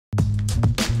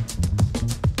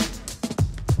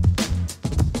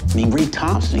he read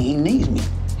Thompson, he needs me.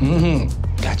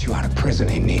 Got you out of prison,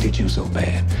 he needed you so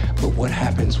bad. But what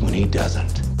happens when he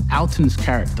doesn't? Alton's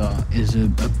character is a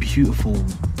beautiful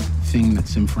thing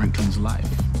that's in Franklin's life.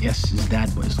 Yes, his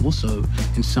dad, but it's also,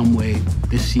 in some way,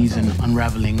 this season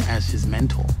unraveling as his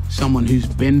mentor. Someone who's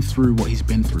been through what he's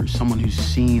been through, someone who's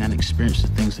seen and experienced the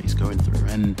things that he's going through.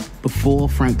 And before,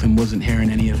 Franklin wasn't hearing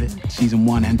any of it. Season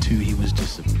 1 and 2, he was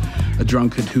just a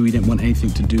drunkard who he didn't want anything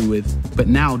to do with. But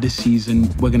now, this season,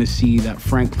 we're gonna see that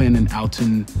Franklin and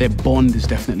Alton, their bond is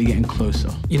definitely getting closer.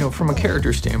 You know, from a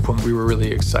character standpoint, we were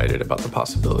really excited about the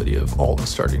possibility of Alton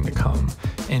starting to come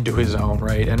into his own,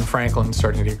 right? And Franklin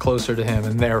starting to get closer to him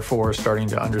and therefore starting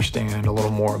to understand a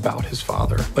little more about his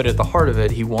father. But at the heart of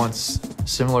it, he wants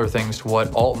similar things to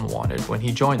what Alton wanted when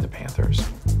he joined the Panthers,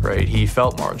 right? He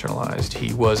felt marginalized,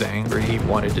 he was angry, he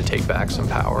wanted to take back some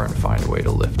power and find a way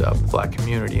to lift up the Black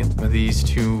community. And these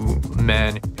two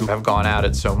men who have gone at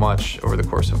it so much over the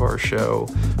course of our show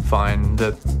find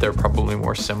that they're probably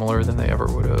more similar than they ever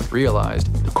would have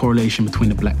realized. The correlation between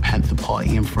the Black Panther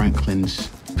Party and Franklin's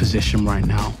position right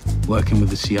now, working with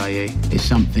the CIA, is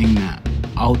something that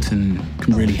Alton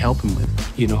can really help him with.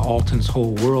 You know, Alton's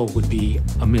whole world would be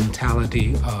a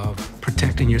mentality of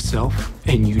protecting yourself,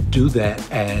 and you do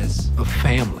that as a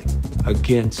family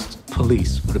against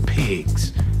police, the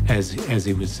pigs, as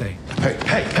he would say.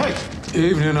 Hey!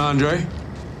 Evening, Andre.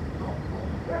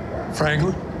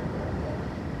 Franklin?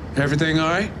 Everything all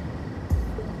right?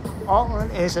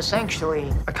 Alton is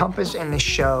essentially a compass in the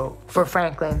show for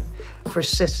Franklin, for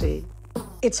Sissy.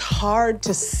 It's hard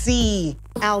to see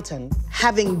Alton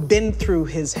having been through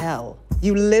his hell.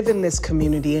 You live in this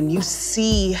community and you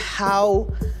see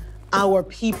how our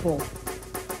people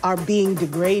are being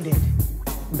degraded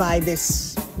by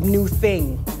this new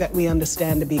thing that we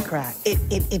understand to be crack.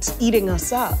 It's eating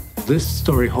us up. This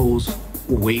story holds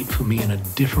weight for me in a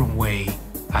different way.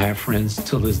 I have friends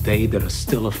till this day that are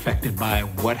still affected by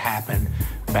what happened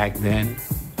back then.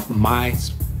 My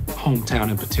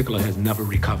hometown in particular has never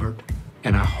recovered.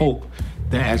 And I hope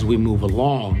that as we move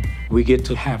along, we get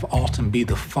to have Alton be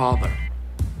the father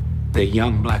that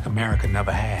young Black America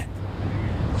never had.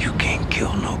 You can't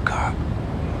kill no cop.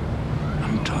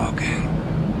 I'm talking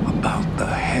about the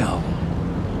hell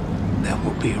that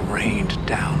will be rained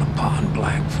down upon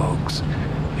Black folks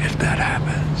if that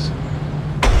happens.